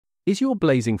Is your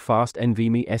blazing fast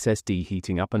NVMe SSD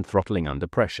heating up and throttling under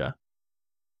pressure?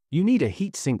 You need a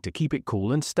heatsink to keep it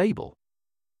cool and stable.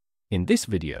 In this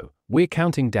video, we're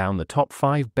counting down the top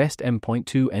 5 best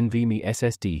M.2 NVMe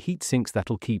SSD heatsinks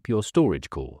that'll keep your storage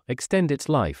cool, extend its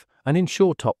life, and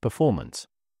ensure top performance.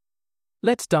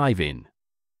 Let's dive in.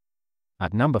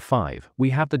 At number 5,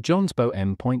 we have the Jonsbo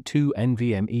M.2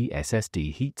 NVMe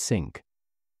SSD heatsink.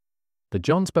 The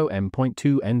Jonsbo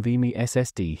M.2 NVMe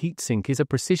SSD heatsink is a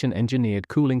precision-engineered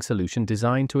cooling solution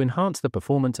designed to enhance the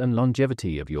performance and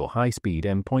longevity of your high-speed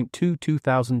M.2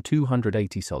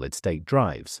 2280 solid-state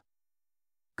drives.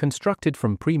 Constructed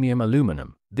from premium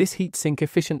aluminum, this heatsink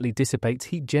efficiently dissipates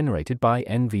heat generated by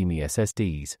NVMe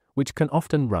SSDs, which can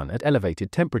often run at elevated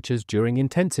temperatures during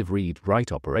intensive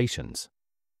read-write operations.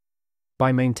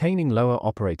 By maintaining lower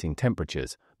operating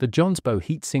temperatures, the Jonsbo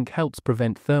heatsink helps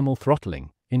prevent thermal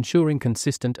throttling, ensuring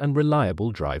consistent and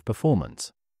reliable drive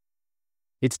performance.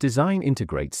 Its design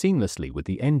integrates seamlessly with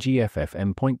the NGFF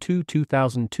M.2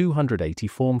 2280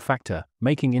 form factor,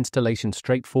 making installation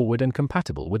straightforward and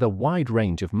compatible with a wide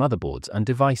range of motherboards and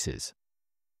devices.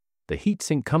 The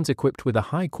heatsink comes equipped with a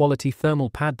high-quality thermal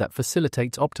pad that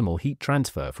facilitates optimal heat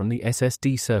transfer from the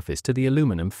SSD surface to the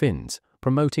aluminum fins,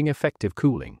 promoting effective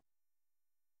cooling.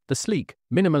 The sleek,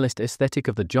 minimalist aesthetic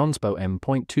of the Jonsbo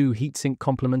M.2 heatsink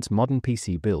complements modern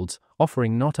PC builds,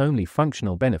 offering not only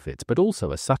functional benefits but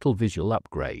also a subtle visual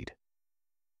upgrade.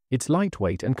 Its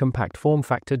lightweight and compact form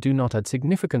factor do not add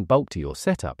significant bulk to your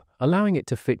setup, allowing it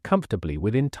to fit comfortably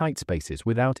within tight spaces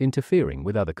without interfering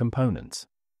with other components.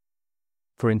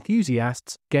 For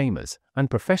enthusiasts, gamers, and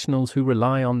professionals who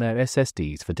rely on their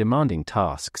SSDs for demanding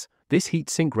tasks, this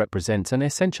heatsink represents an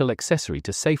essential accessory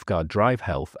to safeguard drive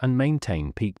health and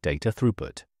maintain peak data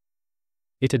throughput.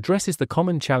 It addresses the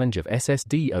common challenge of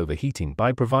SSD overheating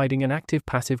by providing an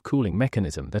active-passive cooling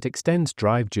mechanism that extends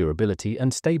drive durability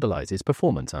and stabilizes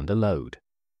performance under load.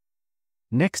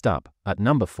 Next up, at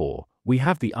number 4, we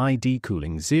have the ID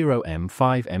Cooling Zero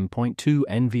M05 M.2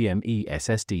 NVMe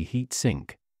SSD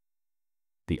heatsink.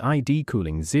 The ID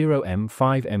Cooling Zero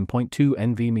M05 M.2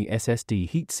 NVMe SSD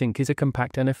heatsink is a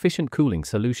compact and efficient cooling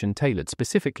solution tailored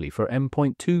specifically for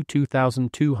M.2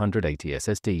 2280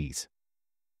 SSDs.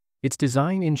 Its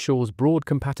design ensures broad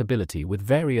compatibility with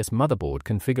various motherboard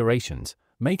configurations,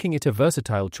 making it a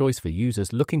versatile choice for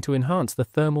users looking to enhance the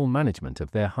thermal management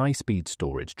of their high-speed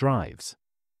storage drives.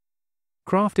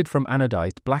 Crafted from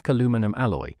anodized black aluminum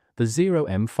alloy, the Zero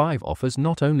M05 offers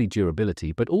not only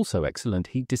durability but also excellent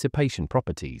heat dissipation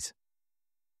properties.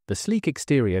 The sleek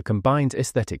exterior combines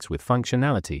aesthetics with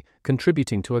functionality,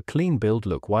 contributing to a clean build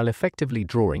look while effectively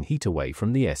drawing heat away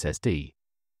from the SSD.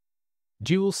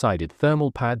 Dual-sided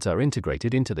thermal pads are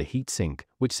integrated into the heatsink,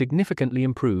 which significantly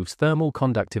improves thermal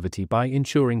conductivity by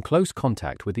ensuring close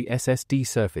contact with the SSD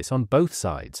surface on both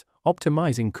sides,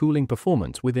 optimizing cooling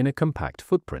performance within a compact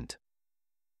footprint.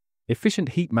 Efficient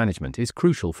heat management is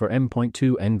crucial for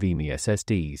M.2 NVMe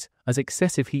SSDs, as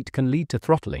excessive heat can lead to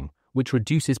throttling, which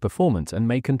reduces performance and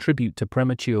may contribute to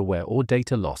premature wear or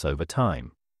data loss over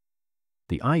time.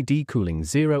 The ID Cooling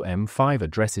Zero M05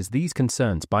 addresses these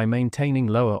concerns by maintaining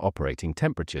lower operating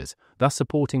temperatures, thus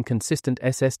supporting consistent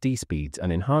SSD speeds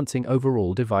and enhancing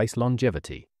overall device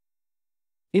longevity.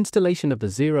 Installation of the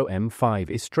Zero M05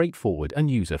 is straightforward and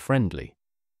user-friendly.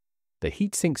 The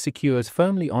heatsink secures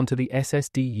firmly onto the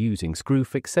SSD using screw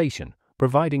fixation,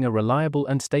 providing a reliable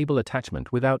and stable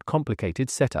attachment without complicated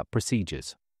setup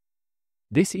procedures.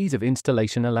 This ease of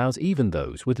installation allows even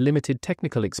those with limited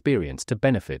technical experience to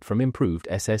benefit from improved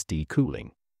SSD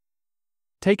cooling.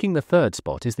 Taking the third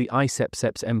spot is the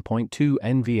Icepc M.2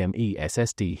 NVMe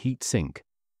SSD heatsink.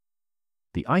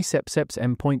 The Icepc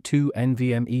M.2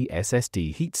 NVMe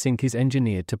SSD heatsink is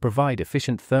engineered to provide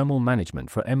efficient thermal management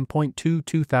for M.2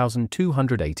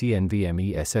 2280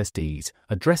 NVMe SSDs,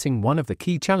 addressing one of the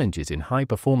key challenges in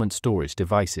high-performance storage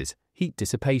devices, heat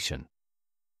dissipation.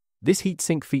 This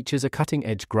heatsink features a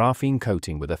cutting-edge graphene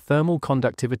coating with a thermal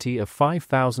conductivity of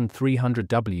 5300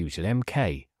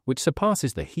 W/mK, which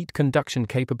surpasses the heat conduction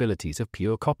capabilities of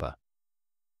pure copper.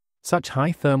 Such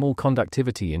high thermal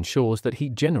conductivity ensures that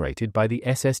heat generated by the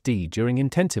SSD during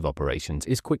intensive operations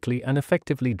is quickly and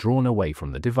effectively drawn away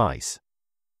from the device.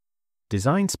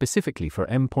 Designed specifically for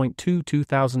M.2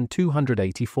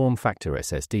 2280 form factor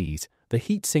SSDs, the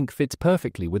heatsink fits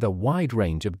perfectly with a wide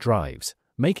range of drives,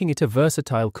 making it a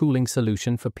versatile cooling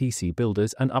solution for PC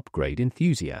builders and upgrade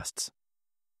enthusiasts.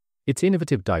 Its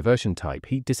innovative diversion-type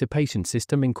heat dissipation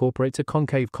system incorporates a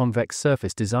concave convex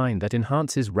surface design that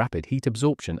enhances rapid heat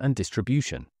absorption and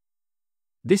distribution.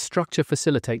 This structure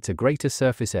facilitates a greater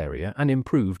surface area and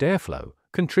improved airflow,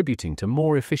 contributing to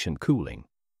more efficient cooling.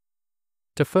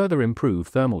 To further improve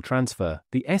thermal transfer,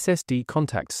 the SSD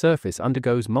contact surface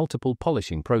undergoes multiple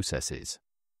polishing processes.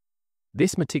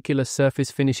 This meticulous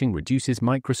surface finishing reduces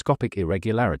microscopic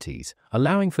irregularities,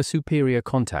 allowing for superior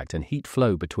contact and heat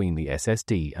flow between the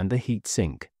SSD and the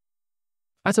heatsink.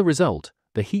 As a result,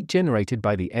 the heat generated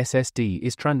by the SSD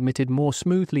is transmitted more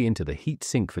smoothly into the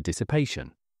heatsink for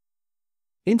dissipation.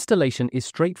 Installation is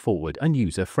straightforward and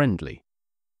user-friendly.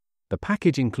 The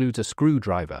package includes a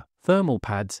screwdriver, thermal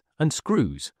pads, and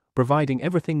screws, providing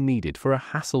everything needed for a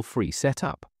hassle-free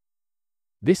setup.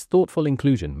 This thoughtful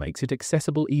inclusion makes it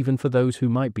accessible even for those who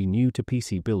might be new to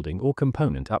PC building or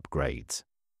component upgrades.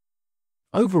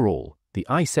 Overall, the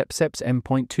Icepc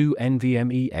M.2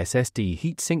 NVMe SSD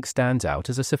Heatsink stands out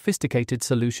as a sophisticated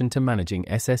solution to managing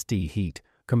SSD heat,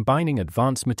 combining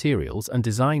advanced materials and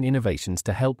design innovations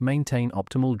to help maintain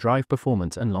optimal drive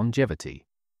performance and longevity.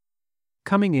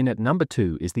 Coming in at number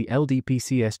 2 is the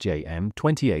Ldpcsj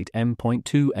M28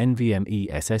 M.2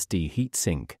 NVMe SSD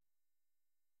Heatsink.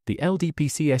 The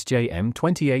Ldpcsj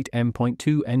M28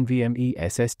 M.2 NVMe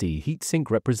SSD Heatsink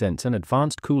represents an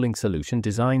advanced cooling solution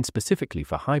designed specifically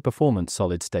for high-performance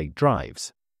solid-state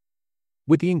drives.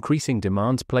 With the increasing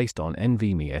demands placed on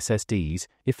NVMe SSDs,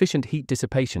 efficient heat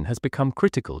dissipation has become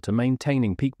critical to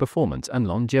maintaining peak performance and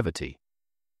longevity.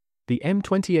 The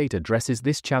M28 addresses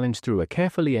this challenge through a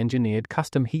carefully engineered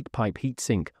custom heat pipe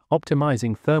heatsink,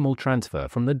 optimizing thermal transfer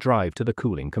from the drive to the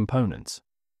cooling components.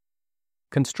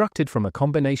 Constructed from a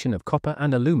combination of copper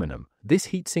and aluminum, this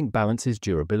heatsink balances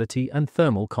durability and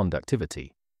thermal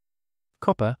conductivity.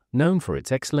 Copper, known for its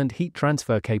excellent heat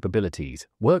transfer capabilities,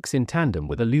 works in tandem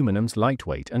with aluminum's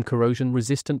lightweight and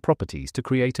corrosion-resistant properties to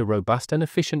create a robust and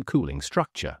efficient cooling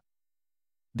structure.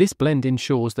 This blend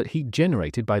ensures that heat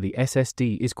generated by the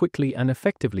SSD is quickly and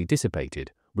effectively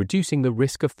dissipated, reducing the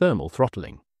risk of thermal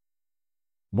throttling.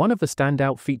 One of the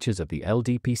standout features of the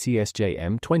Ldpcsj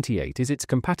M28 is its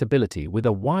compatibility with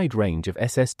a wide range of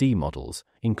SSD models,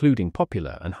 including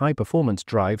popular and high-performance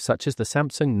drives such as the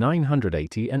Samsung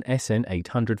 980 and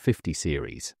SN850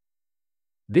 series.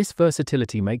 This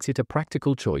versatility makes it a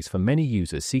practical choice for many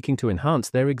users seeking to enhance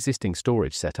their existing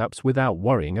storage setups without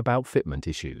worrying about fitment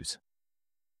issues.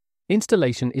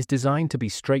 Installation is designed to be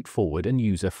straightforward and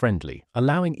user-friendly,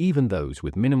 allowing even those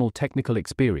with minimal technical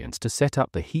experience to set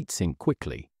up the heatsink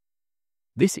quickly.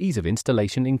 This ease of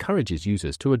installation encourages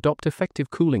users to adopt effective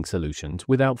cooling solutions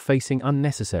without facing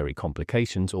unnecessary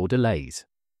complications or delays.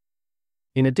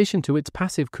 In addition to its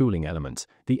passive cooling elements,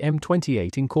 the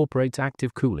M28 incorporates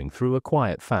active cooling through a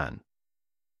quiet fan.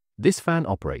 This fan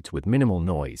operates with minimal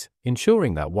noise,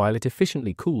 ensuring that while it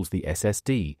efficiently cools the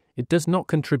SSD, it does not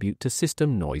contribute to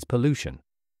system noise pollution.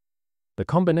 The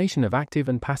combination of active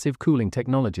and passive cooling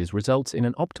technologies results in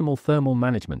an optimal thermal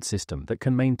management system that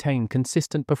can maintain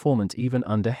consistent performance even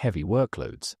under heavy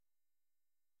workloads.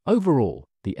 Overall,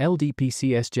 the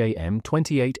Ldpcsj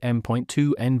M28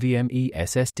 M.2 NVMe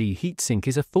SSD Heatsink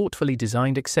is a thoughtfully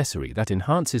designed accessory that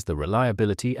enhances the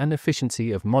reliability and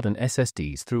efficiency of modern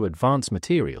SSDs through advanced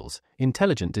materials,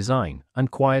 intelligent design, and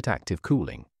quiet active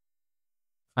cooling.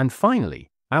 And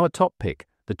finally, our top pick,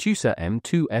 the Teucer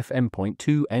M2F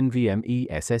M.2 NVMe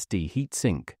SSD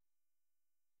Heatsink.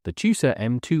 The Teucer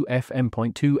M2F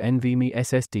M.2 NVMe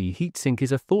SSD Heatsink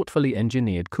is a thoughtfully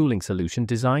engineered cooling solution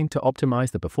designed to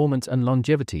optimize the performance and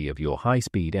longevity of your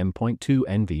high-speed M.2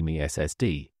 NVMe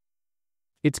SSD.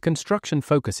 Its construction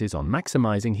focuses on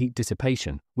maximizing heat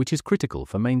dissipation, which is critical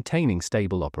for maintaining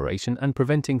stable operation and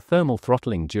preventing thermal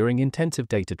throttling during intensive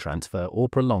data transfer or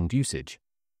prolonged usage.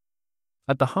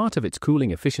 At the heart of its cooling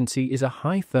efficiency is a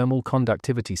high thermal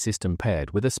conductivity system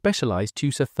paired with a specialized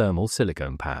Teucer thermal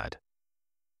silicone pad.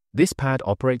 This pad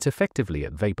operates effectively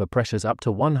at vapor pressures up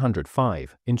to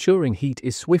 105, ensuring heat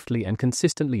is swiftly and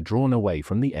consistently drawn away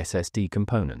from the SSD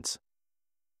components.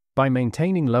 By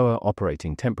maintaining lower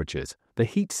operating temperatures, the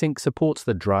heatsink supports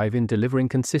the drive in delivering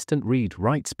consistent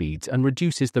read-write speeds and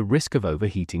reduces the risk of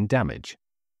overheating damage.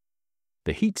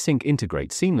 The heatsink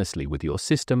integrates seamlessly with your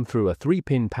system through a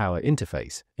 3-pin power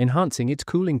interface, enhancing its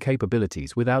cooling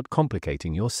capabilities without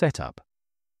complicating your setup.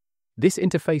 This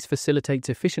interface facilitates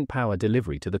efficient power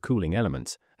delivery to the cooling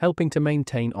elements, helping to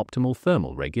maintain optimal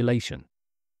thermal regulation.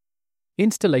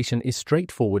 Installation is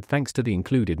straightforward thanks to the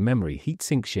included memory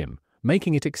heatsink shim,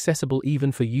 making it accessible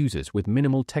even for users with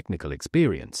minimal technical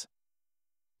experience.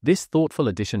 This thoughtful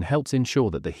addition helps ensure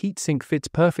that the heatsink fits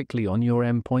perfectly on your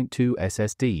M.2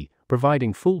 SSD,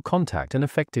 providing full contact and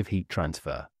effective heat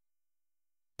transfer.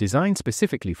 Designed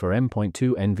specifically for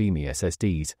M.2 NVMe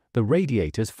SSDs, the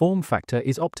radiator's form factor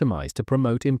is optimized to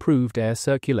promote improved air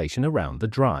circulation around the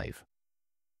drive.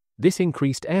 This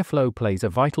increased airflow plays a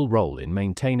vital role in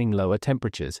maintaining lower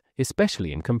temperatures,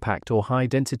 especially in compact or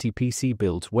high-density PC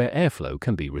builds where airflow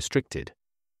can be restricted.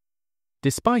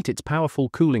 Despite its powerful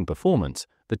cooling performance,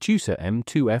 the Teucer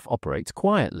M2F operates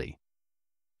quietly.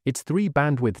 Its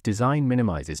 3-bandwidth design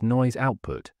minimizes noise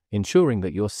output, ensuring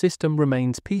that your system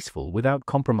remains peaceful without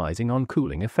compromising on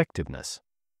cooling effectiveness.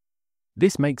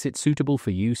 This makes it suitable for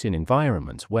use in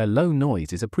environments where low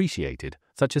noise is appreciated,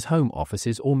 such as home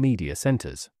offices or media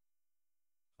centers.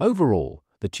 Overall,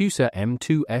 the Teucer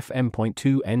M2F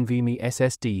M.2 NVMe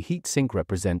SSD Heatsink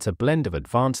represents a blend of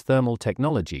advanced thermal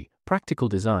technology, practical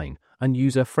design, and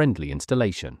user-friendly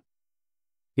installation.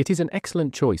 It is an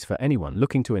excellent choice for anyone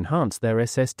looking to enhance their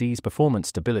SSD's performance,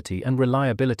 stability, and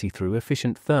reliability through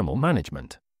efficient thermal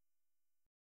management.